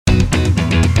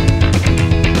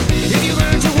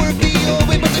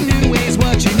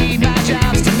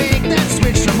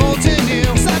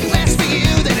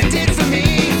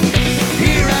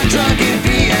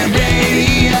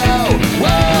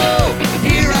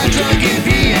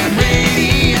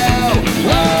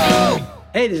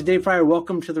Hey, this is Dave Fryer.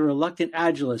 Welcome to the Reluctant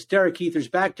Agilist. Derek Ether's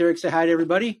back. Derek, say hi to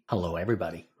everybody. Hello,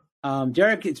 everybody.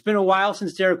 Derek, it's been a while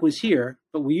since Derek was here,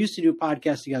 but we used to do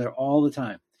podcasts together all the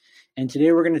time. And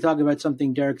today we're going to talk about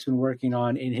something Derek's been working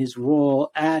on in his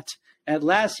role at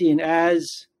Atlassian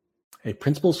as a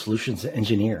principal solutions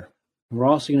engineer. We're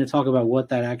also going to talk about what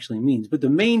that actually means. But the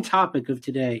main topic of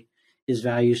today is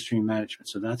value stream management.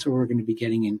 So that's what we're going to be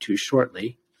getting into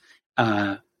shortly.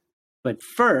 But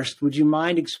first, would you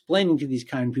mind explaining to these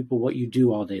kind of people what you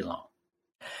do all day long?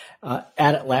 At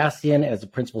Atlassian, as a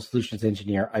principal solutions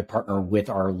engineer, I partner with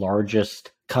our largest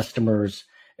customers'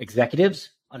 executives,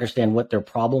 understand what their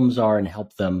problems are, and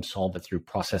help them solve it through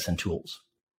process and tools.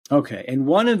 Okay. And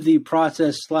one of the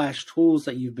process/tools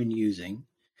that you've been using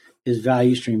is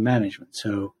value stream management.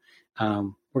 So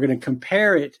we're going to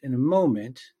compare it in a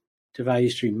moment to value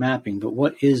stream mapping. But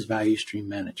what is value stream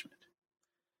management?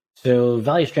 So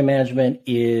value stream management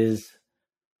is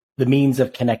the means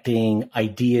of connecting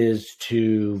ideas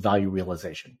to value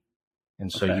realization.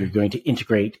 And so You're going to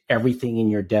integrate everything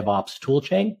in your DevOps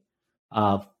toolchain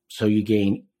so you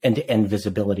gain end-to-end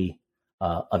visibility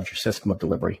of your system of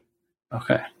delivery.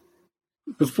 Okay.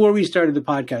 Before we started the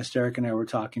podcast, Derek and I were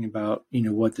talking about,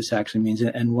 what this actually means.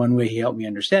 And one way he helped me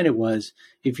understand it was,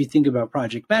 if you think about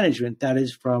project management, that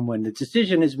is from when the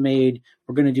decision is made,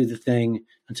 we're going to do the thing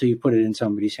until you put it in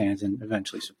somebody's hands and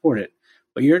eventually support it.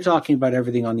 But you're talking about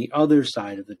everything on the other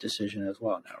side of the decision as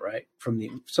well now, right?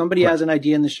 Somebody has an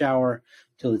idea in the shower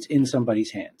till it's in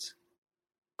somebody's hands.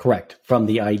 Correct. From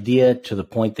the idea to the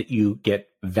point that you get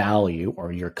value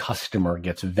or your customer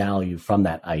gets value from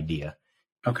that idea.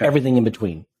 Okay. Everything in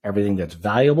between, everything that's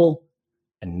valuable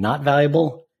and not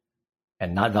valuable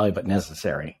but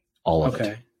necessary, all of it.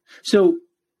 Okay. So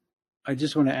I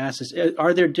just want to ask this.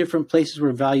 Are there different places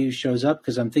where value shows up?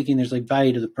 Because I'm thinking there's like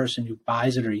value to the person who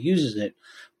buys it or uses it,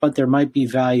 but there might be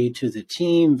value to the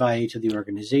team, value to the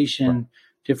organization,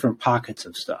 different pockets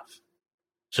of stuff.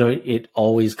 So it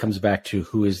always comes back to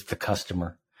who is the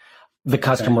customer. The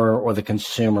customer or the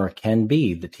consumer can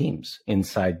be the teams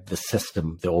inside the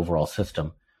system, the overall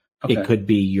system. Okay. It could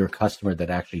be your customer that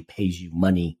actually pays you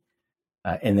money,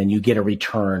 and then you get a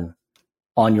return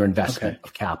on your investment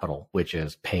of capital, which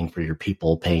is paying for your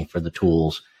people, paying for the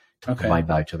tools to provide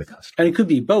value to the customer. And it could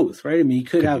be both, right? I mean, you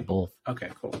could have both. Okay,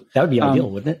 cool. That would be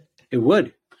ideal, wouldn't it? It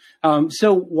would.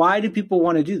 So why do people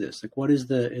want to do this? Like, what do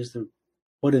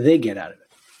they get out of it?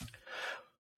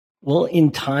 Well,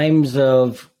 in times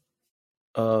of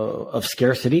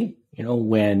scarcity,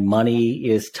 when money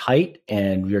is tight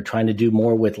and you're trying to do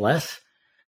more with less,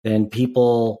 then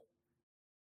people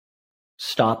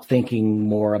stop thinking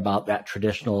more about that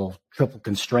traditional triple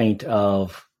constraint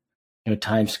of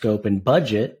time, scope, and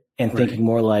budget, and thinking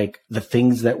more like the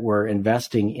things that we're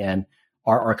investing in,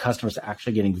 are our customers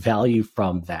actually getting value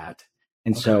from that?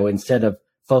 And so instead of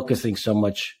focusing so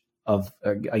much of,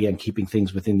 again, keeping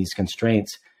things within these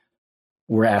constraints,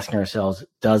 we're asking ourselves,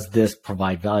 does this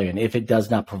provide value? And if it does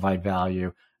not provide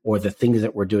value, or the things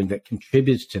that we're doing that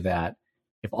contributes to that,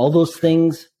 if all those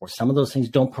things or some of those things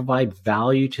don't provide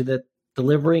value to the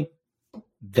delivery,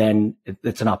 then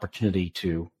it's an opportunity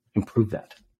to improve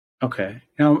that. Okay.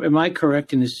 Now, am I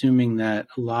correct in assuming that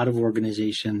a lot of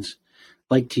organizations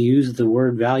like to use the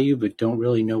word value, but don't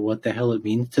really know what the hell it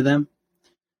means to them?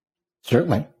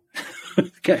 Certainly.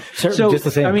 Okay. So, just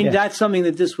the same, that's something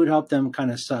that this would help them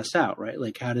kind of suss out, right?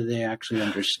 Like, how do they actually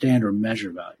understand or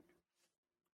measure value?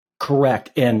 Correct.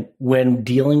 And when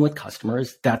dealing with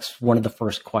customers, that's one of the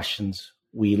first questions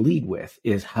we lead with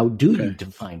is, how do you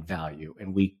define value?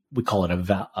 And we call it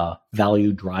a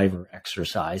value driver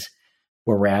exercise,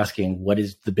 where we're asking, what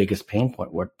is the biggest pain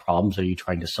point? What problems are you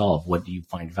trying to solve? What do you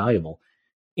find valuable?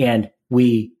 And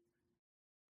we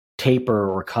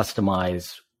taper or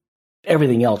customize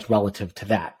everything else relative to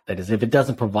that. That is, if it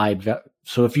doesn't provide,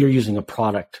 so if you're using a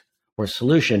product or a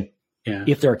solution,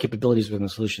 if there are capabilities within the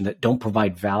solution that don't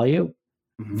provide value,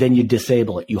 then you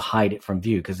disable it, you hide it from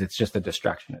view, because it's just a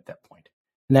distraction at that point.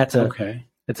 And that's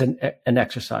it's an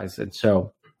exercise. And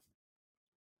so,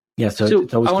 so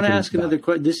I want to ask another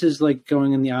question. This is like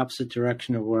going in the opposite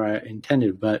direction of where I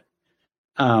intended, but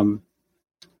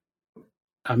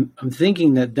I'm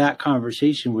thinking that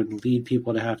conversation would lead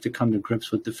people to have to come to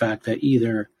grips with the fact that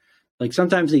either, like,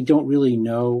 sometimes they don't really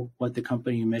know what the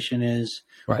company mission is,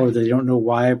 or they don't know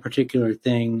why a particular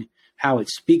thing, how it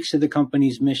speaks to the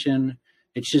company's mission.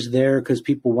 It's just there because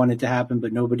people want it to happen,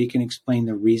 but nobody can explain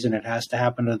the reason it has to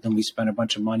happen other than we spent a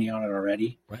bunch of money on it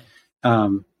already. Right.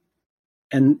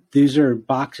 And these are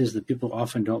boxes that people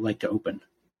often don't like to open.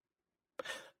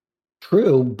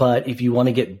 True, but if you want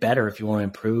to get better, if you want to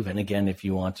improve, and again, if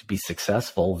you want to be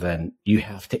successful, then you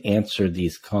have to answer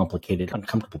these complicated,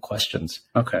 uncomfortable questions.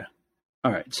 Okay.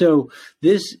 All right. So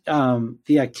this,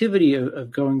 the activity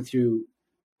of going through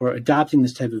or adopting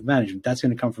this type of management, that's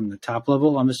going to come from the top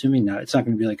level, I'm assuming. Not, it's not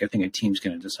going to be like a thing a team's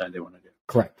going to decide they want to do.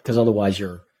 Correct. Because otherwise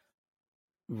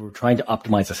we're trying to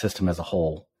optimize the system as a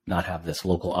whole, not have this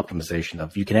local optimization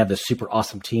of, you can have this super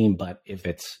awesome team, but if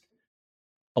it's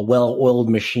a well-oiled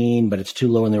machine, but it's too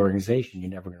low in the organization, you're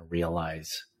never going to realize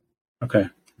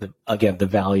the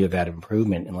value of that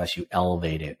improvement unless you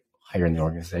elevate it higher in the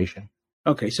organization.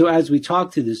 Okay. So as we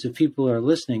talk to this, if people are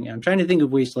listening, I'm trying to think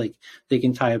of ways like they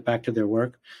can tie it back to their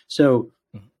work. So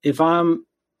if I'm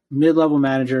mid-level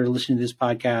manager listening to this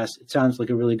podcast, it sounds like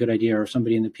a really good idea, or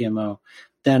somebody in the PMO,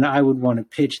 then I would want to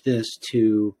pitch this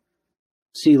to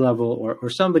C-level or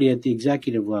somebody at the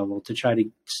executive level to try to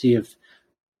see if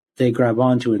they grab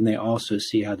onto it and they also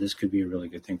see how this could be a really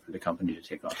good thing for the company to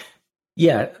take on.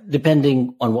 Yeah,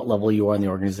 depending on what level you are in the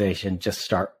organization, just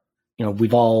start.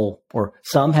 We've all, or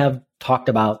some have talked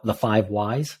about the 5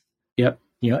 whys. Yep.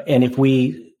 And if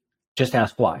we just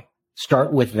ask why,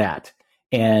 start with that.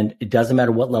 And it doesn't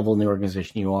matter what level in the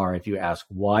organization you are. If you ask,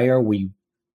 why are we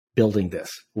building this?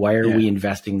 Why are we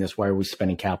investing this? Why are we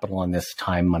spending capital on this,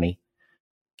 time, money?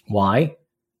 Why?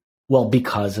 Well,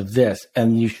 because of this.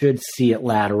 And you should see it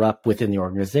ladder up within the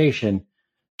organization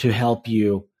to help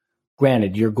you.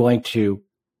 Granted,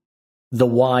 the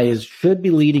why should be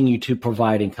leading you to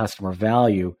providing customer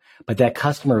value, but that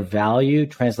customer value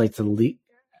translates to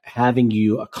having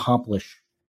you accomplish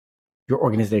your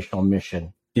organizational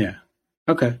mission. Yeah.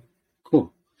 Okay,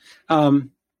 cool.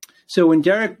 So when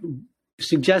Derek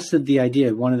suggested the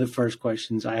idea, one of the first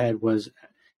questions I had was,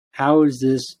 how is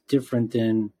this different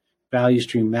than value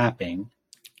stream mapping?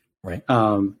 Right.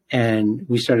 And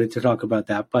we started to talk about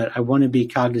that, but I want to be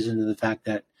cognizant of the fact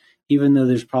that even though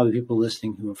there's probably people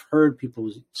listening who have heard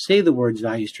people say the words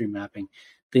value stream mapping,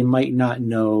 they might not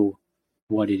know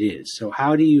what it is. So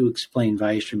how do you explain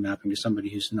value stream mapping to somebody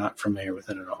who's not familiar with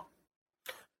it at all?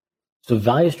 So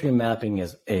value stream mapping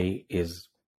is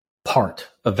part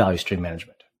of value stream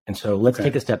management. And so let's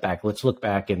take a step back. Let's look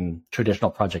back in traditional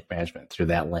project management through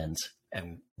that lens,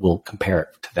 and we'll compare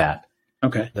it to that.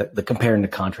 Okay. The compare and the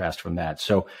contrast from that.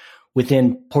 So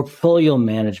within portfolio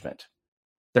management,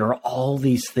 there are all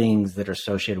these things that are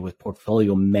associated with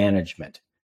portfolio management.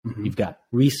 Mm-hmm. You've got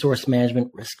resource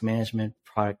management, risk management,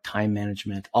 product time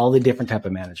management, all the different type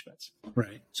of managements.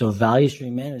 Right. So value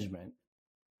stream management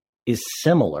is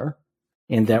similar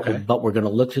in that, but we're going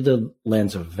to look through the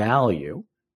lens of value.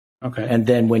 Okay. And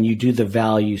then when you do the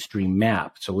value stream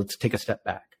map, so let's take a step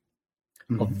back.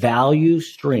 Mm-hmm. A value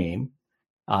stream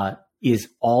is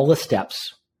all the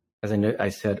steps, as I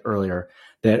said earlier,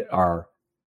 that are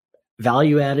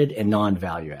value added and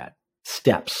non-value add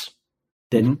steps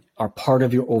that are part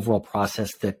of your overall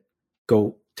process that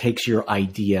takes your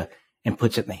idea and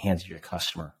puts it in the hands of your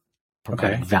customer,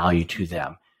 provide value to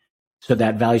them. So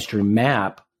that value stream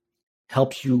map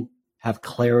helps you have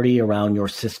clarity around your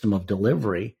system of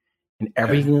delivery and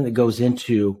everything that goes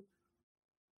into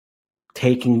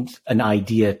taking an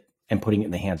idea and putting it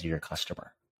in the hands of your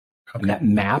customer. And that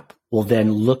map will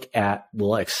then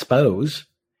will expose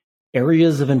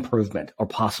areas of improvement or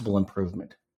possible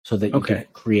improvement so that you can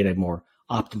create a more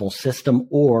optimal system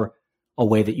or a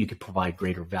way that you could provide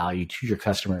greater value to your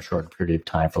customer in a shorter period of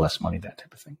time for less money, that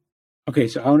type of thing. Okay,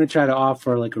 so I want to try to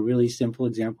offer like a really simple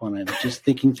example, and I'm just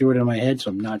thinking through it in my head,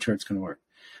 so I'm not sure it's going to work.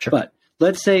 Sure. But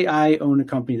let's say I own a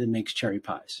company that makes cherry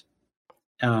pies.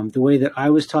 The way that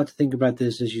I was taught to think about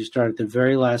this is you start at the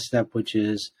very last step, which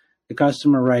is the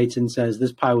customer writes and says,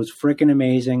 this pie was freaking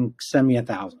amazing, send me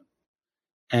 1,000.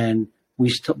 And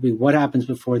what happens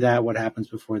before that? What happens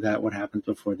before that? What happens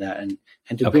before that? And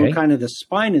to build kind of the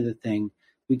spine of the thing,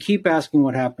 we keep asking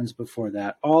what happens before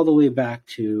that, all the way back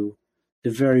to the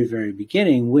very, very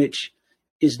beginning, which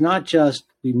is not just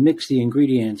we mix the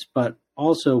ingredients, but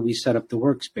also we set up the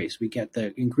workspace. We get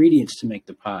the ingredients to make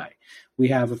the pie. We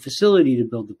have a facility to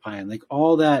build the pie, and like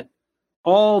all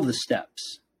the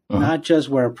steps, not just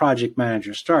where a project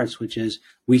manager starts, which is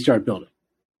we start building.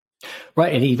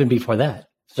 Right. And even before that.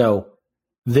 So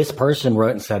this person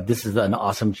wrote and said, this is an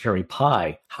awesome cherry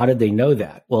pie. How did they know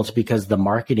that? Well, it's because the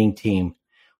marketing team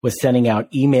was sending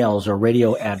out emails or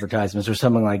radio advertisements or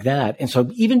something like that. And so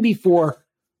even before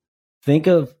you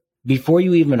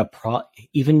have a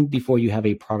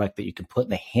product that you can put in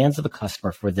the hands of a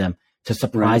customer for them to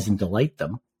surprise and delight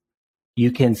them,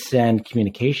 you can send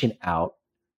communication out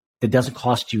that doesn't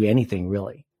cost you anything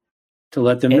really. To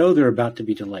let them know they're about to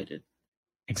be delighted.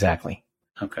 Exactly.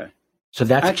 Okay. So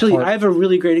that's actually, I have a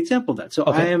really great example of that. So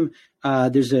I am,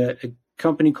 there's a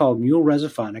company called Mule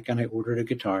Resophonic, and I ordered a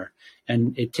guitar,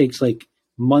 and it takes like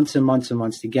months and months and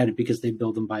months to get it because they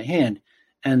build them by hand.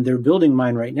 And they're building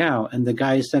mine right now. And the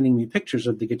guy is sending me pictures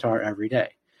of the guitar every day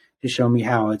to show me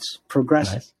how it's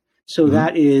progressing. Nice. So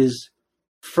that is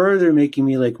further making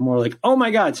me like more like, oh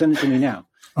my God, send it to me now.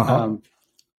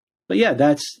 But yeah,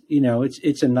 that's, you know,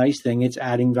 it's a nice thing. It's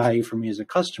adding value for me as a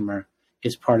customer.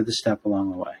 It's part of the step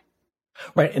along the way.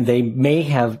 Right. And they may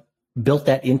have built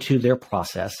that into their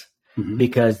process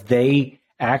because they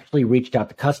actually reached out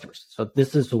to customers. So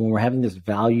this is when we're having this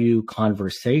value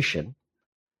conversation,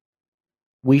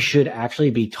 we should actually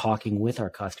be talking with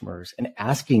our customers and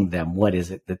asking them what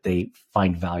is it that they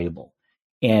find valuable.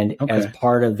 And as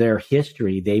part of their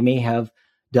history, they may have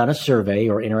done a survey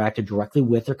or interacted directly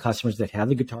with their customers that have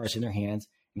the guitars in their hands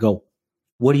and go,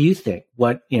 what do you think?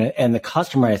 What, you know, and the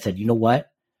customer has said, you know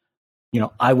what? You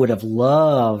know, I would have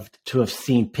loved to have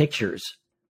seen pictures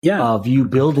of you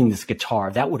building this guitar.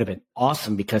 That would have been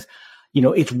awesome because, you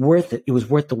know, it's worth it. It was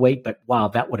worth the wait, but wow,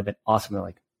 that would have been awesome. They're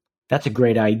like, that's a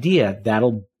great idea.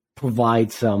 That'll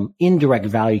provide some indirect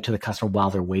value to the customer while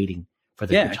they're waiting for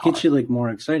the guitar. Yeah, it gets you like more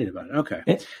excited about it.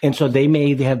 Okay. And so they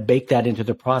may have baked that into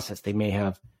the process. They may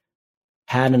have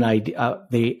had an idea.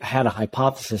 They had a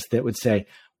hypothesis that would say,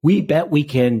 we bet we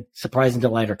can surprise and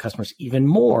delight our customers even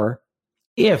more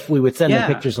if we would send them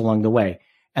pictures along the way.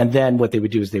 And then what they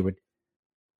would do is they would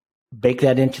bake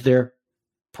that into their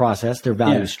process, their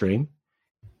value stream.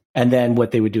 And then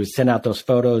what they would do is send out those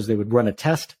photos. They would run a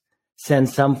test, send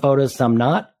some photos, some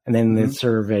not, and then they'd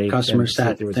survey customer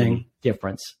sat there was thing. Any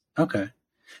difference. Okay.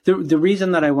 The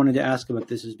reason that I wanted to ask about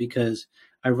this is because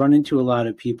I run into a lot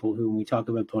of people who, when we talk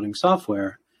about building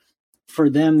software, for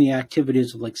them, the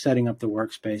activities of like setting up the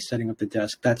workspace, setting up the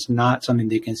desk, that's not something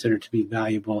they consider to be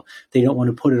valuable. They don't want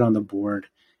to put it on the board.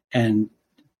 And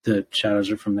the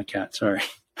shadows are from the cat, sorry.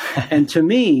 And to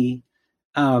me,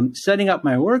 setting up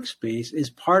my workspace is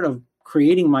part of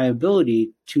creating my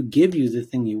ability to give you the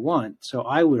thing you want. So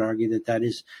I would argue that that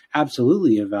is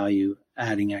absolutely a value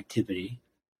adding activity.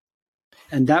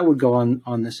 And that would go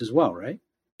on this as well, right?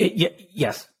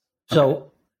 Yes.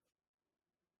 So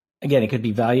again, it could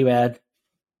be value add,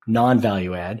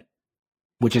 non-value add,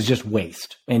 which is just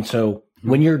waste. And so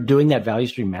when you're doing that value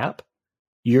stream map,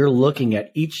 you're looking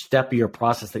at each step of your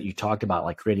process that you talked about,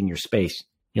 like creating your space.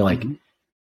 You're like,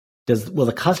 will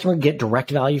the customer get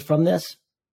direct value from this?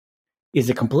 Is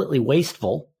it completely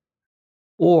wasteful?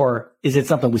 Or is it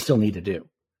something we still need to do?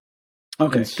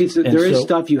 Okay. There is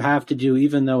stuff you have to do,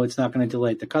 even though it's not going to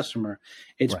delight the customer.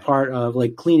 It's part of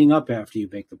like cleaning up after you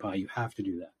bake the pie. You have to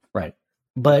do that. Right.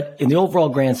 But in the overall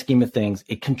grand scheme of things,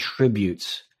 it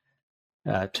contributes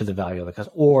to the value of the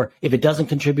customer. Or if it doesn't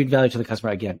contribute value to the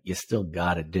customer, again, you still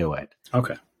got to do it.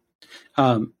 Okay.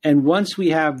 And once we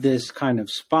have this kind of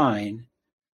spine,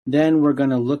 then we're going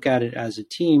to look at it as a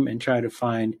team and try to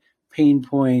find pain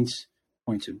points,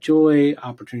 points of joy,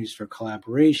 opportunities for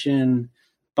collaboration,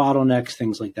 bottlenecks,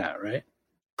 things like that, right?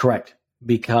 Correct.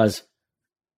 Because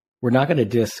we're not going to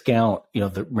discount,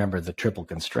 remember the triple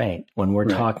constraint. When we're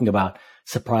talking about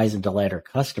surprise and delight our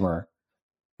customer,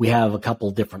 we have a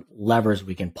couple different levers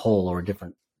we can pull or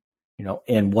different,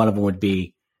 and one of them would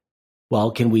be,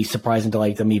 well, can we surprise and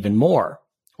delight them even more?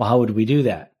 Well, how would we do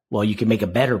that? Well, you can make a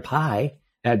better pie.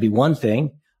 That'd be one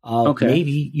thing.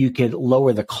 Maybe you could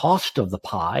lower the cost of the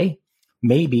pie.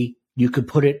 Maybe you could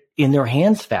put it in their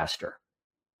hands faster.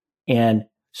 And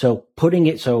so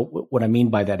what I mean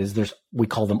by that is we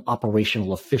call them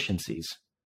operational efficiencies.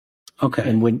 Okay.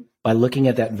 And by looking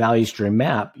at that value stream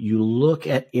map, you look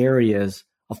at areas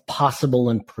of possible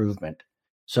improvement.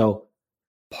 So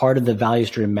part of the value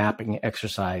stream mapping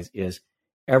exercise is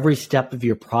every step of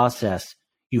your process,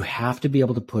 you have to be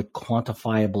able to put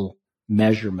quantifiable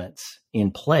measurements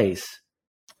in place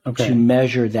to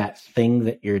measure that thing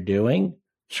that you're doing.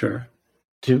 Sure.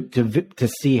 To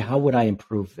see how would I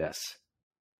improve this.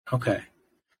 Okay.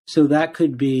 So that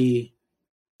could be,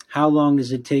 how long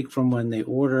does it take from when they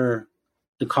order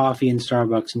the coffee in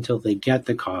Starbucks until they get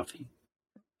the coffee?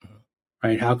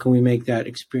 Right? How can we make that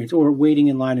experience, or waiting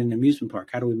in line in an amusement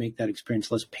park, how do we make that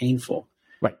experience less painful?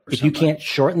 Right. If you can't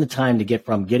shorten the time to get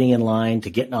from getting in line to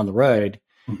getting on the road,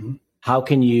 how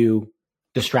can you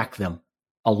distract them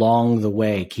along the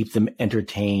way, keep them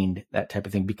entertained, that type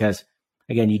of thing? Because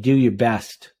again, you do your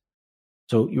best.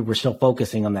 So we're still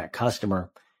focusing on that customer.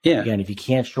 Yeah. Again, if you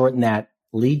can't shorten that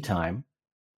lead time,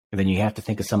 then you have to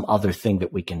think of some other thing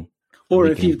that we can. Or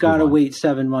if you've got to wait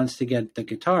 7 months to get the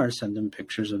guitar, send them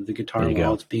pictures of the guitar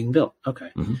while it's being built.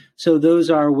 Okay. So those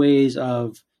are ways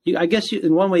of, I guess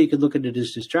in one way you could look at it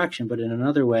as distraction, but in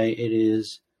another way it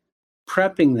is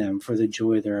prepping them for the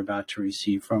joy they're about to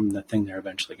receive from the thing they're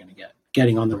eventually going to get.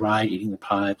 Getting on the ride, eating the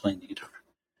pie, playing the guitar,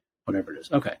 whatever it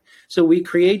is. Okay. So we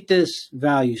create this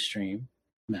value stream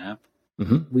map.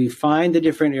 Mm-hmm. We find the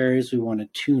different areas we want to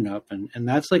tune up, and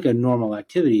that's like a normal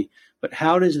activity. But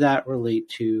how does that relate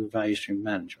to value stream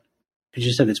management? Because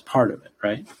you said it's part of it,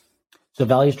 right? So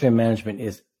value stream management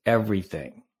is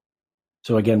everything.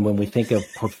 So again, when we think of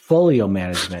portfolio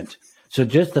management, so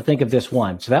just to think of this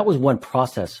one, so that was one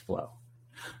process flow.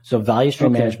 So value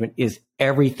stream management is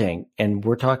everything. And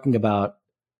we're talking about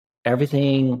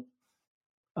everything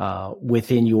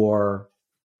within your,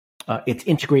 it's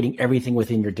integrating everything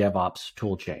within your DevOps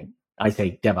tool chain. I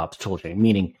say DevOps tool chain,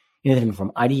 meaning anything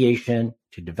from ideation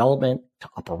to development to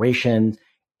operations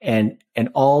and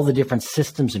all the different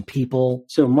systems and people.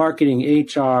 So marketing,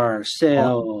 HR,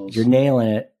 sales. You're nailing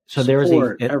it. So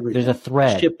support, there's a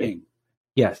thread. Shipping.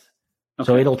 Yes. Okay.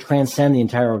 So it'll transcend the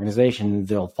entire organization.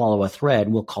 They'll follow a thread.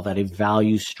 We'll call that a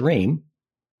value stream.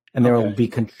 And there will be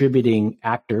contributing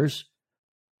actors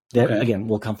that, again,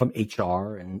 will come from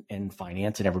HR and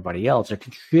finance and everybody else. They're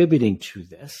contributing to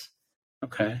this.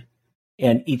 Okay.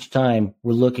 And each time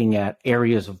we're looking at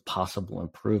areas of possible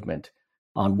improvement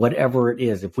on whatever it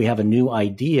is. If we have a new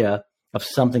idea of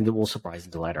something that will surprise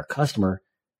and delight our customer,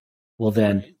 well,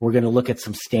 then we're going to look at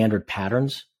some standard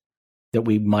patterns that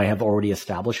we might have already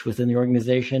established within the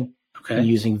organization. Okay. And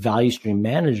using value stream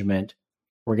management,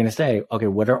 we're going to say, okay,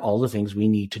 what are all the things we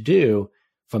need to do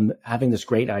from having this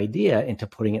great idea into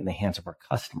putting it in the hands of our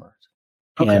customers?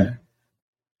 Okay.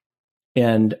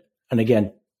 And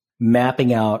again,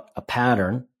 mapping out a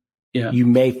pattern. Yeah. You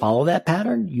may follow that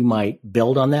pattern. You might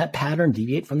build on that pattern,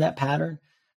 deviate from that pattern.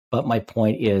 But my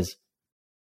point is,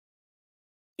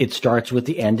 it starts with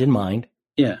the end in mind.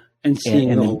 Yeah. And seeing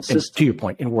the whole system. To your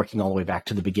point, and working all the way back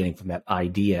to the beginning from that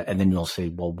idea. And then you'll say,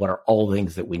 well, what are all the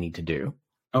things that we need to do?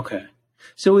 Okay.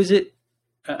 So is it,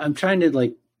 I'm trying to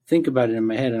like think about it in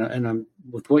my head, and I'm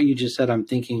with what you just said, I'm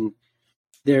thinking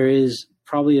there is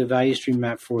probably a value stream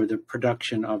map for the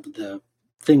production of the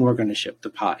thing we're going to ship, the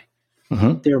pie.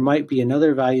 Mm-hmm. There might be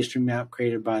another value stream map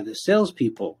created by the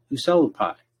salespeople who sell the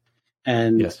pie.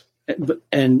 And, yes.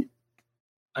 And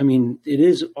I mean, it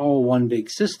is all one big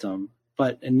system,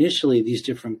 but initially these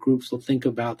different groups will think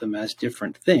about them as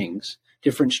different things,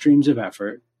 different streams of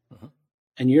effort. Mm-hmm.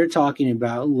 And you're talking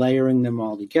about layering them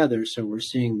all together. So we're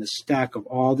seeing the stack of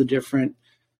all the different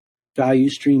value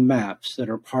stream maps that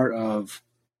are part of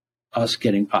us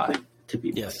getting pie to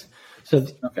people. Yes. So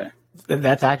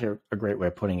that's actually a great way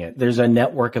of putting it. There's a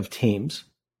network of teams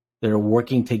that are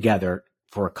working together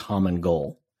for a common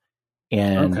goal.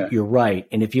 And you're right.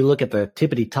 And if you look at the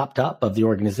tippity top of the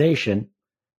organization,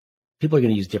 people are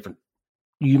going to use different,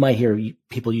 you might hear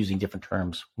people using different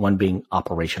terms, one being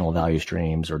operational value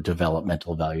streams or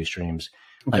developmental value streams.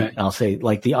 Okay. I'll say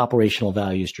like the operational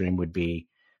value stream would be,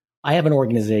 I have an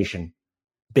organization,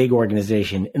 big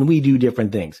organization, and we do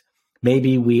different things.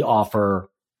 Maybe we offer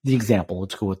the example.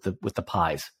 Let's go with the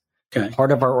pies. Okay.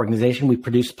 Part of our organization, we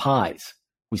produce pies.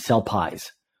 We sell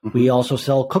pies. Mm-hmm. We also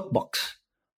sell cookbooks.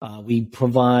 We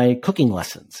provide cooking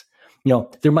lessons. You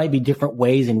know, there might be different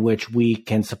ways in which we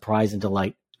can surprise and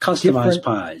delight. Customized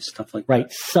pies, stuff like that. Right.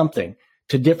 Something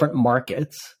to different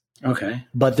markets. Okay.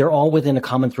 But they're all within a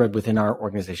common thread within our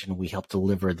organization. We help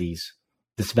deliver this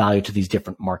value to these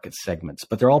different market segments,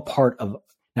 but they're all part of,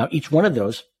 now each one of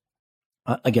those,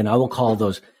 again, I will call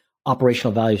those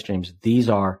operational value streams. These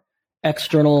are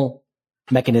external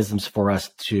mechanisms for us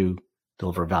to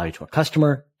deliver value to a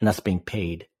customer and us being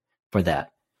paid for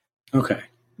that. Okay.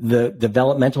 The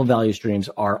developmental value streams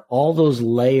are all those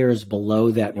layers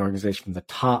below that in the organization, from the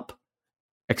top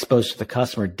exposed to the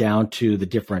customer down to the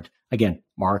different, again,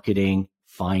 marketing,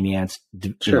 finance,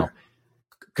 sure.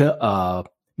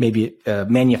 Maybe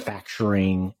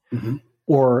manufacturing, mm-hmm.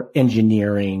 or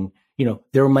engineering. You know,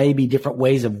 there may be different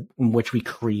ways in which we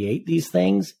create these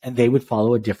things, and they would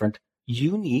follow a different,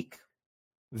 unique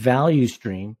value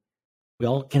stream. We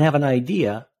all can have an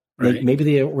idea. Right. Maybe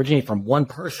they originate from one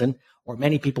person or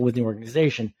many people within the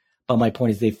organization. But my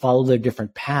point is they follow their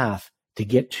different path to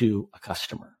get to a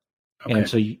customer. Okay. And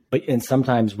so, and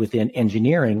sometimes within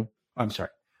engineering,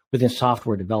 within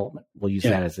software development, we'll use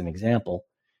that as an example.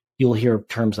 You'll hear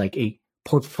terms like a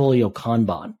portfolio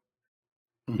Kanban.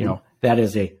 Mm-hmm. You know, that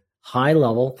is a high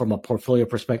level from a portfolio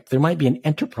perspective. There might be an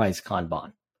enterprise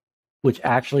Kanban, which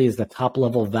actually is the top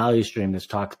level value stream that's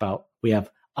talked about. We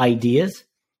have ideas.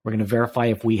 We're going to verify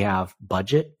if we have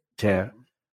budget to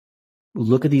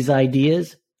look at these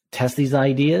ideas, test these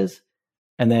ideas,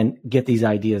 and then get these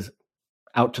ideas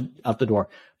out the door.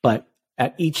 But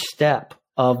at each step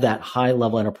of that high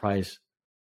level enterprise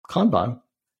Kanban,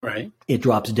 Right. it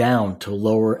drops down to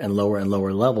lower and lower and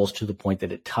lower levels to the point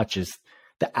that it touches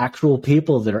the actual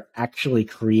people that are actually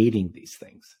creating these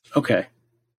things. Okay.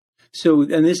 So,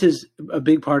 and this is a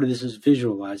big part of this is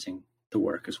visualizing the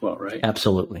work as well, right?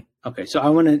 Absolutely. Okay. So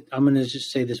I'm gonna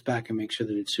just say this back and make sure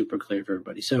that it's super clear for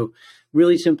everybody. So,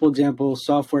 really simple example: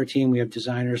 software team. We have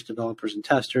designers, developers, and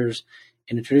testers.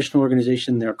 In a traditional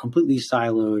organization, they're completely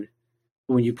siloed.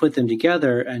 When you put them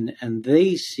together and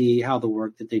they see how the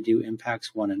work that they do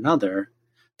impacts one another,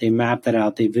 they map that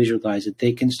out, they visualize it,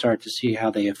 they can start to see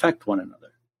how they affect one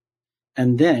another.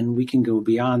 And then we can go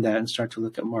beyond that and start to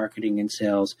look at marketing and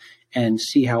sales and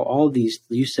see how all these,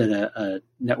 you said a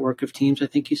network of teams, I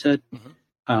think you said,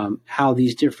 how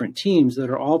these different teams that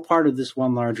are all part of this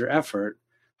one larger effort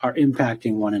are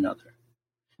impacting one another.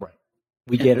 Right.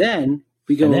 We get it. Then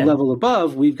we go a level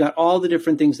above, we've got all the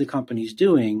different things the company's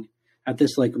doing at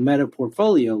this like meta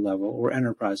portfolio level or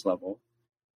enterprise level,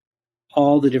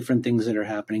 all the different things that are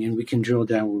happening, and we can drill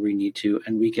down where we need to,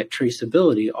 and we get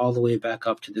traceability all the way back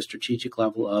up to the strategic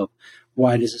level of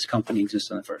why does this company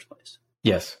exist in the first place?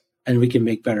 Yes. And we can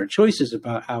make better choices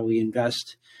about how we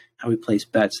invest, how we place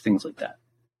bets, things like that.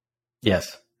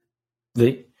 Yes.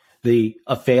 A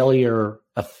failure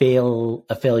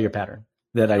pattern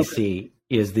that I see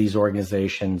is these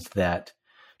organizations that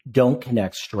don't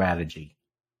connect strategy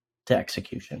to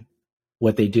execution.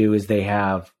 What they do is they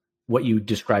have what you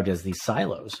described as these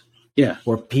silos. Yeah.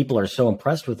 Where people are so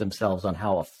impressed with themselves on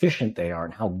how efficient they are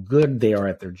and how good they are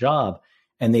at their job,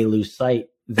 and they lose sight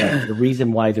that the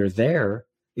reason why they're there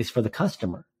is for the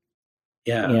customer.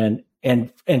 Yeah.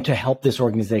 And to help this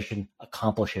organization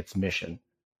accomplish its mission.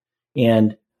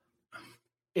 And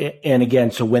again,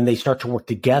 so when they start to work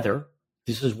together,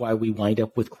 this is why we wind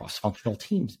up with cross-functional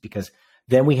teams, because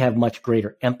then we have much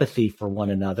greater empathy for one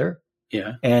another.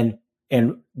 Yeah. And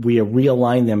we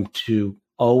realign them to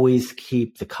always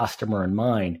keep the customer in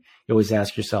mind. You always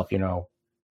ask yourself,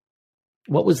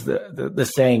 what was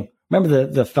the saying? Remember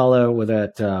the fellow with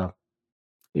that,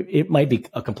 it might be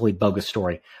a complete bogus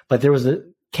story, but there was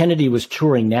Kennedy was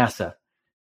touring NASA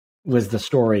was the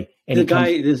story. And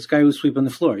this guy was sweeping the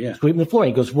floor. Yeah. Sweeping the floor.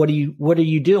 He goes, what are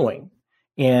you doing?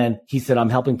 And he said, I'm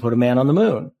helping put a man on the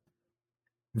moon.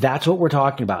 That's what we're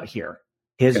talking about here.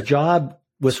 His job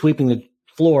was sweeping the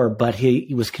floor, but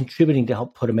he was contributing to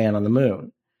help put a man on the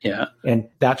moon. Yeah. And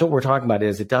that's what we're talking about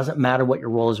is it doesn't matter what your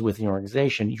role is within your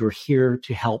organization. You're here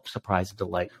to help surprise and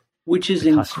delight. Which is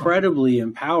incredibly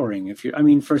empowering.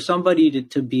 For somebody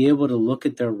to be able to look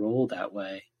at their role that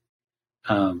way,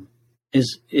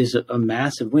 is a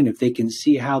massive win if they can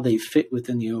see how they fit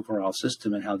within the overall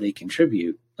system and how they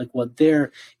contribute, like what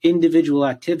their individual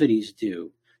activities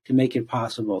do to make it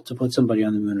possible to put somebody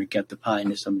on the moon or get the pie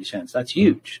into somebody's hands. That's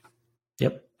huge.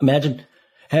 Yep. Imagine,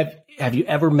 have you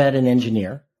ever met an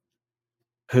engineer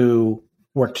who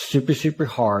worked super, super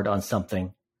hard on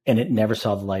something and it never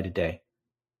saw the light of day?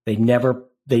 They never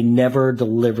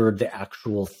delivered the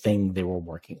actual thing they were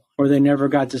working on. Or they never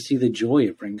got to see the joy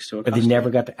it brings to a customer. Or they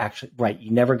never got to actually, right, you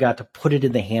never got to put it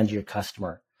in the hands of your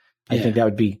customer. I think that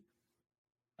would be,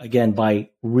 again, by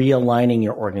realigning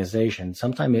your organization.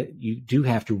 Sometimes you do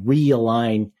have to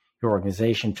realign your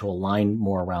organization to align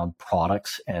more around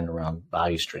products and around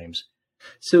value streams.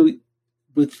 So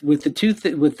with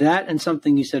that and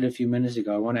something you said a few minutes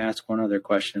ago, I want to ask one other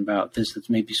question about this that's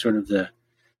maybe sort of the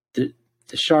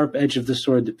sharp edge of the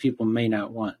sword that people may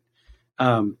not want.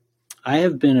 I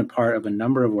have been a part of a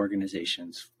number of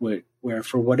organizations where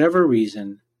for whatever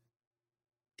reason,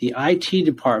 the IT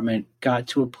department got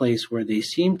to a place where they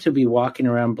seemed to be walking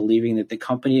around believing that the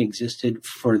company existed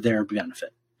for their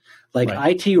benefit. Like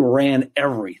right. IT ran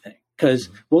everything because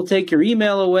we'll take your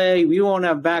email away. We won't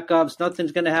have backups.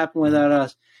 Nothing's going to happen without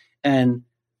us. And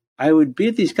I would be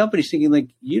at these companies thinking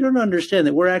like, you don't understand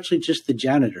that we're actually just the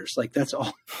janitors. Like that's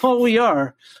all we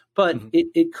are. But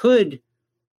it could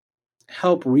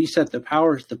help reset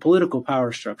the political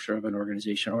power structure of an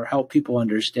organization or help people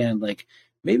understand like,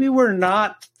 maybe we're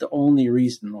not the only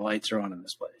reason the lights are on in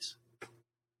this place.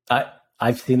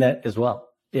 I've seen that as well.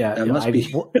 Yeah,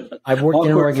 I've worked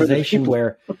in an organization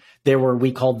where they were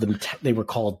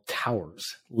called towers.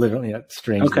 Literally, that's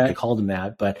strange that they called them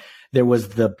that. But there was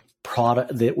the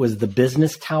product that was the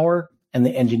business tower and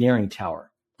the engineering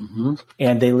tower,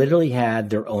 and they literally had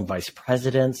their own vice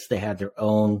presidents. They had their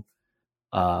own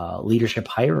leadership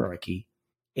hierarchy,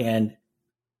 and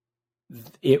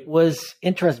it was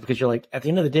interesting because you're like, at the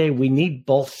end of the day, we need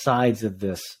both sides of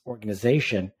this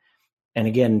organization. And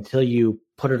again, until you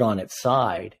put it on its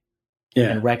side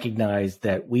and recognize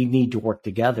that we need to work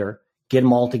together, get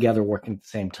them all together working at the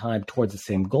same time towards the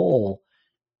same goal,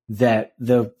 that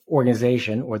the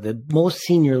organization or the most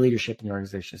senior leadership in the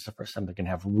organization is the first time they can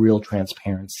have real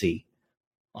transparency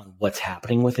on what's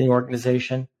happening within the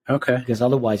organization. Okay. Because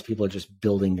otherwise people are just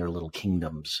building their little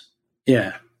kingdoms.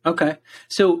 Yeah. Okay.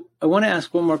 So I want to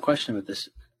ask one more question about this.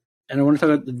 And I want to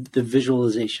talk about the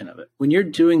visualization of it. When you're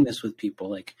doing this with people,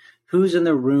 like who's in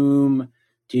the room?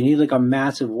 Do you need like a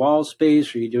massive wall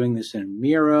space? Are you doing this in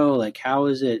Miro? Like how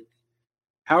is it?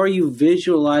 How are you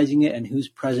visualizing it and who's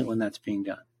present when that's being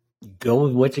done? Go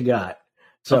with what you got.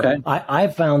 So okay. I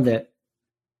found that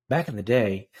back in the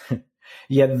day,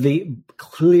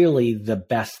 clearly the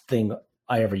best thing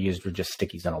I ever used were just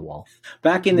stickies on a wall.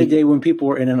 Back in the day when people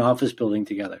were in an office building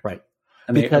together. Right.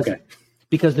 And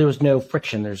because there was no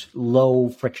friction. There's low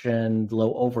friction,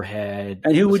 low overhead.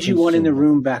 And who would you want in the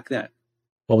room back then?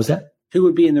 What was that? Who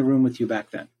would be in the room with you back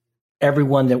then?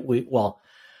 Everyone that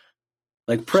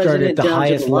like president at the down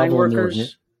highest to the line level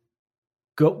workers?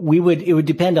 It would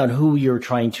depend on who you're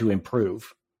trying to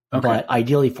improve. Okay. But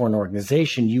ideally for an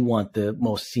organization, you want the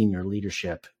most senior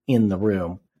leadership in the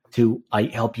room to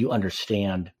help you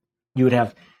understand. You would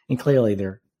have, and clearly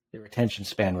their attention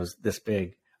span was this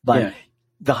big, but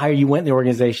the higher you went in the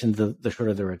organization, the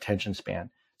shorter their attention span.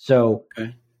 So,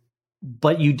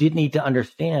 but you did need to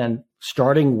understand,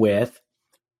 starting with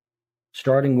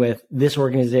this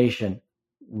organization,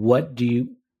 what do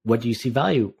you see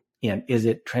value in? Is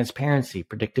it transparency,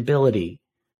 predictability?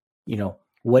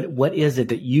 What is it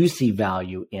that you see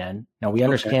value in? Now we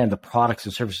understand the products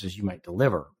and services you might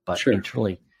deliver, but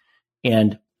internally,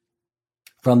 and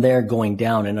from there going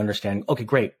down and understanding, okay,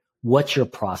 great. What's your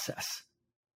process?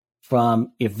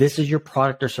 From if this is your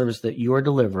product or service that you are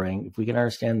delivering, if we can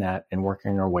understand that and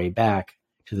working our way back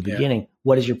to the beginning,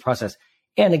 what is your process?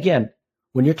 And again,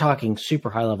 when you're talking super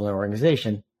high level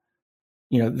organization,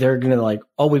 they're going to like,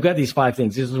 oh, we've got these 5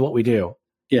 things. This is what we do.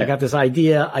 Yeah. I got this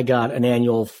idea. I got an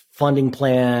annual funding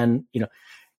plan.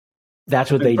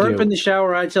 That's what they do. Burp in the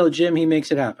shower. I tell Jim, he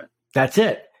makes it happen. That's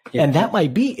it. Yeah. And that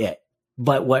might be it.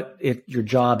 But your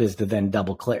job is to then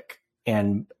double click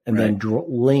and then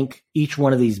link each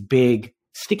one of these big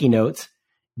sticky notes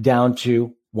down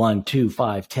to 1, 2,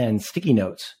 5, 10 sticky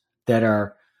notes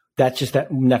that's just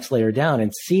that next layer down,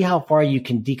 and see how far you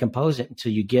can decompose it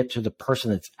until you get to the person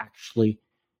that's actually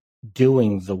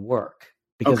doing the work.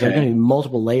 Because there are going to be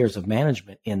multiple layers of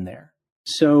management in there.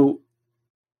 So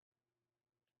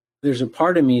there's a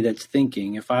part of me that's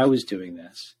thinking, if I was doing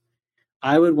this,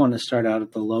 I would want to start out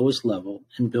at the lowest level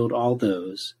and build all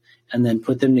those and then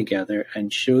put them together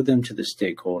and show them to the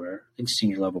stakeholder, the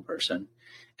senior level person,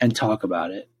 and talk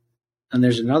about it. And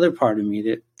there's another part of me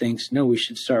that thinks, no, we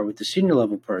should start with the senior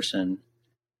level person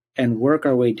and work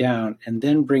our way down and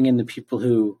then bring in the people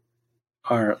who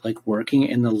are like working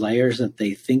in the layers that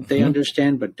they think they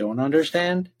understand but don't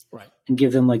understand, and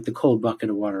give them like the cold bucket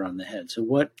of water on the head. So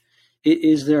what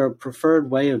is there a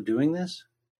preferred way of doing this?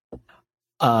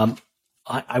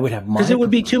 I would have, because it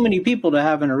would be too many people to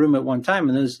have in a room at one time,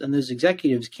 and those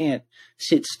executives can't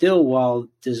sit still while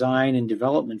design and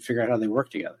development figure out how they work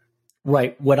together.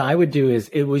 Right. What I would do is,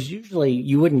 it was usually,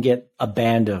 you wouldn't get a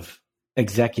band of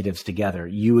executives together.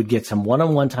 You would get some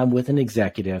one-on-one time with an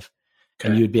executive,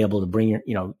 and you'd be able to bring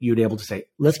you'd be able to say,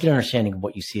 let's get an understanding of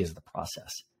what you see as the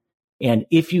process. And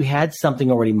if you had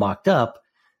something already mocked up,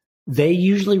 they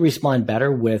usually respond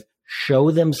better with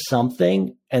show them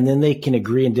something, and then they can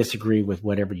agree and disagree with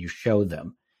whatever you show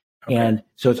them. And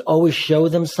so it's always show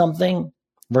them something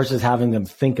versus having them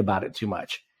think about it too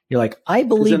much. You're like, I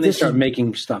believe then they start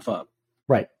making stuff up.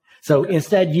 Right. So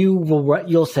instead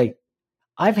you'll say,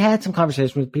 I've had some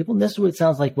conversations with people, and this is what it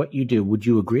sounds like what you do. Would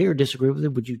you agree or disagree with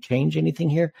it? Would you change anything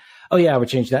here? Oh yeah, I would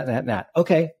change that and that and that.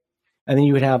 Okay. And then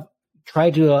you would have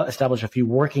tried to establish a few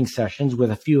working sessions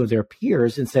with a few of their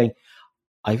peers and saying,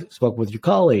 I spoke with your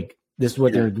colleague. This is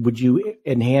what would you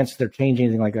enhance or change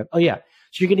anything like that? Oh yeah.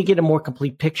 So you're going to get a more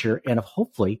complete picture, and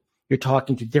hopefully you're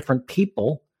talking to different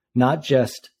people, not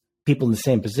just people in the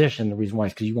same position. The reason why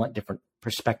is because you want different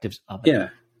perspectives of it. Yeah.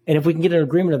 And if we can get an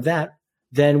agreement of that,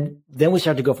 then we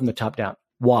start to go from the top down.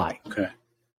 Why? Okay.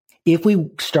 If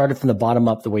we started from the bottom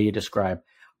up, the way you described,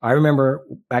 I remember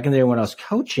back in the day when I was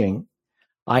coaching,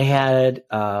 I had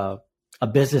a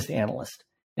business analyst,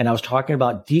 and I was talking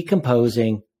about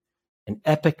decomposing an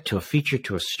epic to a feature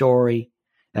to a story,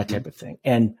 that type of thing,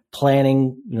 and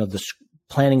planning,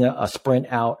 planning a sprint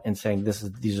out and saying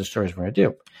these are stories we're going to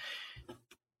do.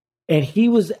 And he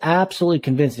was absolutely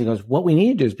convinced. He goes, what we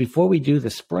need to do is, before we do the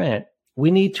sprint,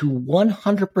 we need to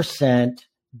 100%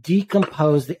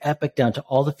 decompose the epic down to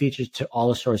all the features, to all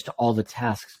the stories, to all the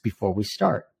tasks before we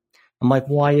start. I'm like,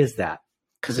 why is that?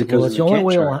 Because it goes the only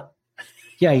way.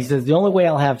 He says the only way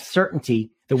I'll have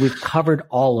certainty that we've covered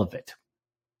all of it.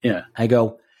 Yeah.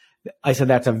 I said,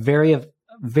 that's a very,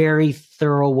 very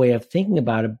thorough way of thinking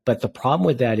about it. But the problem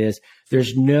with that is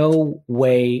there's no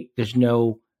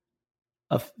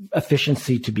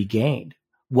efficiency to be gained.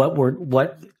 What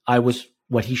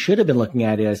he should have been looking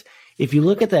at is, if you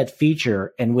look at that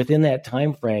feature and within that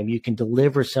time frame, you can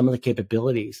deliver some of the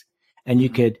capabilities and you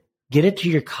could get it to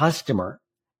your customer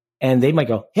and they might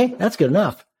go, hey, that's good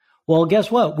enough. Well, guess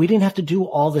what? We didn't have to do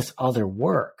all this other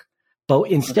work. But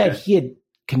instead, he had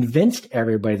convinced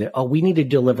everybody that, we need to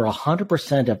deliver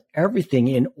 100% of everything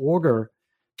in order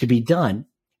to be done.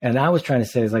 And I was trying to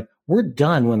say, is like, we're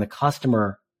done when the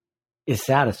customer is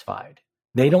satisfied.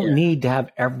 They don't need to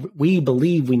have we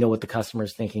believe we know what the customer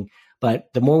is thinking,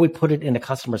 but the more we put it in the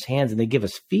customer's hands and they give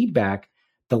us feedback,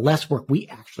 the less work we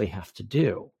actually have to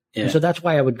do. Yeah. And so that's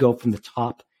why I would go from the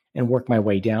top and work my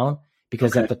way down,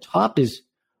 because at the top is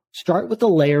start with the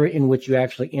layer in which you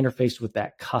actually interface with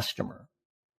that customer.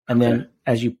 And then,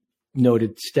 as you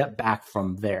noted, step back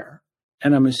from there.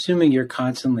 And I'm assuming you're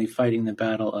constantly fighting the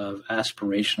battle of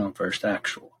aspirational versus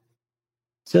actual.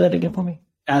 Say that again for me.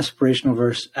 Aspirational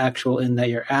versus actual, in that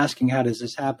you're asking, how does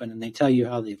this happen? And they tell you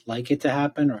how they'd like it to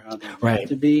happen or how they want it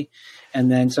to be. And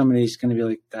then somebody's going to be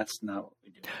like, that's not what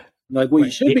we do. Like, well,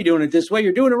 you should be doing it this way.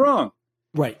 You're doing it wrong.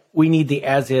 Right. We need the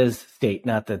as-is state,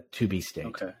 not the to-be state.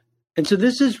 Okay. And so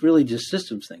this is really just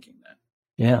systems thinking then.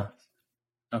 Yeah.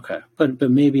 Okay. But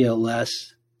maybe a less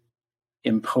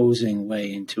imposing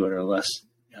way into it, or less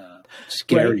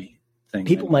scary thing.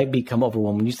 People might become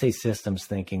overwhelmed. When you say systems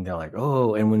thinking, they're like,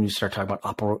 oh, and when you start talking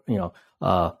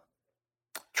about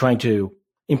trying to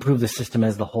improve the system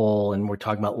as the whole, and we're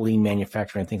talking about lean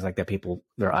manufacturing and things like that, people,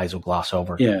 their eyes will gloss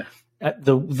over. Yeah.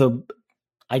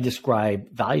 I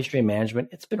describe value stream management.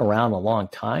 It's been around a long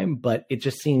time, but it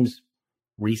just seems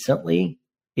recently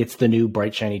it's the new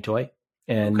bright shiny toy,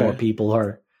 and more people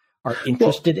are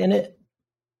interested in it.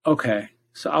 Okay.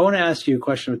 So I want to ask you a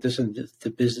question with this in the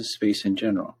business space in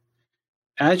general.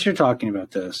 As you're talking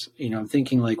about this, I'm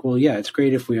thinking like, well, yeah, it's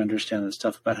great if we understand the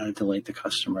stuff about how to delight the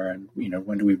customer and,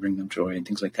 when do we bring them joy and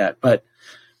things like that. But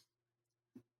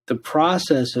the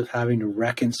process of having to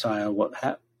reconcile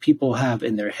what people have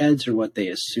in their heads or what they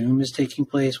assume is taking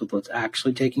place with what's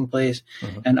actually taking place,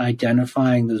 and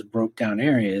identifying those broke down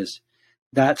areas,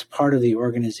 that's part of the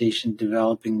organization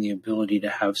developing the ability to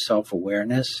have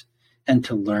self-awareness and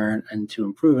to learn and to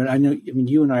improve. And I know,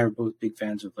 you and I are both big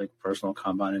fans of like personal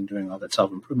Kanban and doing all that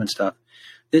self-improvement stuff.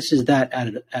 This is that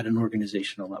at an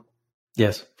organizational level.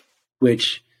 Yes.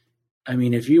 Which,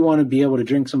 if you want to be able to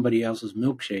drink somebody else's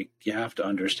milkshake, you have to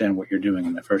understand what you're doing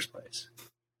in the first place.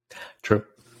 True.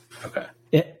 Okay.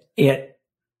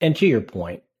 And to your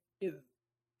point,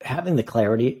 having the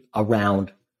clarity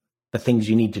around the things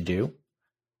you need to do,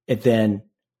 then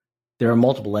there are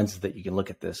multiple lenses that you can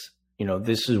look at this.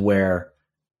 This is where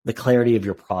the clarity of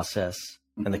your process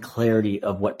and the clarity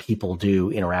of what people do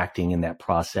interacting in that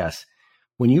process.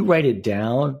 When you write it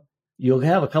down, you'll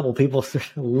have a couple of people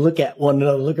look at one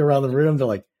another, look around the room. They're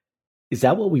like, is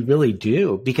that what we really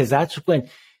do? Because that's when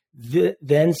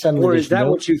then suddenly. Or is that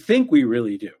what you think we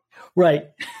really do? Right.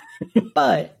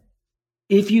 But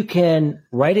if you can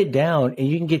write it down and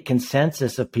you can get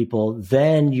consensus of people,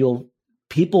 then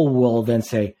people will then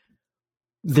say,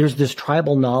 there's this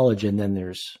tribal knowledge, and then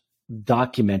there's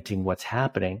documenting what's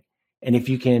happening. And if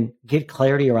you can get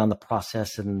clarity around the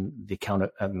process and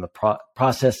the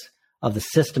process of the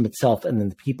system itself, and then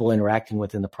the people interacting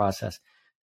within the process,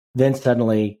 then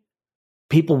suddenly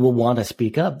people will want to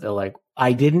speak up. They're like,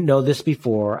 I didn't know this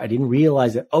before. I didn't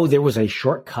realize that, there was a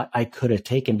shortcut I could have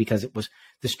taken because it was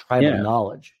this tribal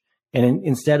knowledge. And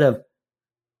instead of,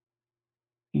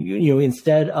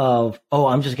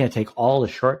 I'm just going to take all the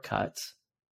shortcuts.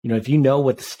 If you know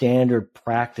what the standard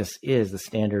practice is, the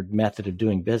standard method of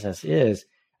doing business is,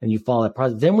 and you follow that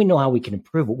process, then we know how we can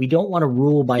improve it. We don't want to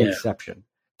rule by exception.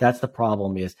 That's the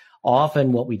problem. Is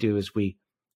often what we do is we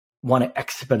want to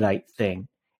expedite thing,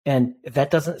 and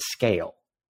that doesn't scale.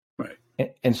 Right.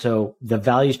 And so the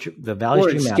value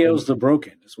stream scales the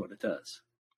broken is what it does.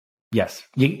 Yes.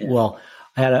 Well,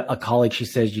 I had a colleague. She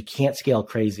says you can't scale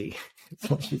crazy. That's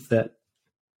what she said.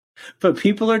 But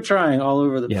people are trying all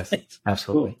over the place.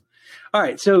 Absolutely. Cool. All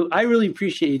right. So I really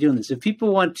appreciate you doing this. If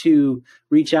people want to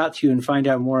reach out to you and find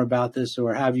out more about this,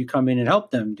 or have you come in and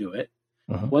help them do it,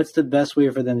 what's the best way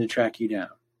for them to track you down?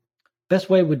 Best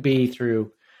way would be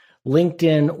through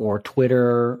LinkedIn or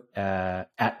Twitter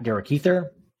at Derek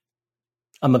Ether.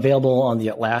 I'm available on the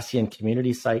Atlassian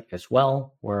community site as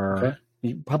well, where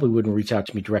you probably wouldn't reach out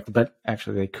to me directly, but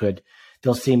actually they could.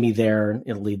 They'll see me there, and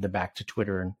it'll lead them back to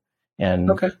Twitter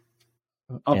and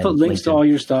I'll put links to all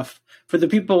your stuff For the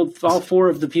people, all 4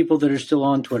 of the people that are still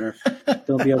on Twitter,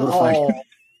 they'll be able to find it.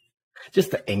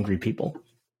 Just the angry people.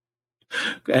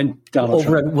 And Donald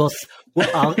Trump.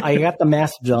 I got the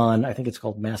Mastodon. I think it's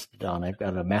called Mastodon. I've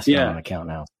got a Mastodon account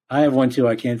now. I have one too.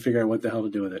 I can't figure out what the hell to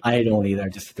do with it. I don't either. I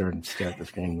just sit there and stare at the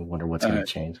screen and wonder what's going to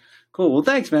change. Cool. Well,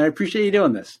 thanks, man. I appreciate you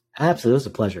doing this. Absolutely. It was a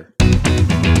pleasure. If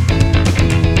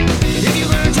you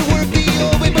learn to work the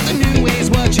old way, but the new way is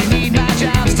what you need, my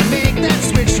job's to make that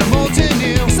switch from old to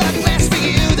new. Suck less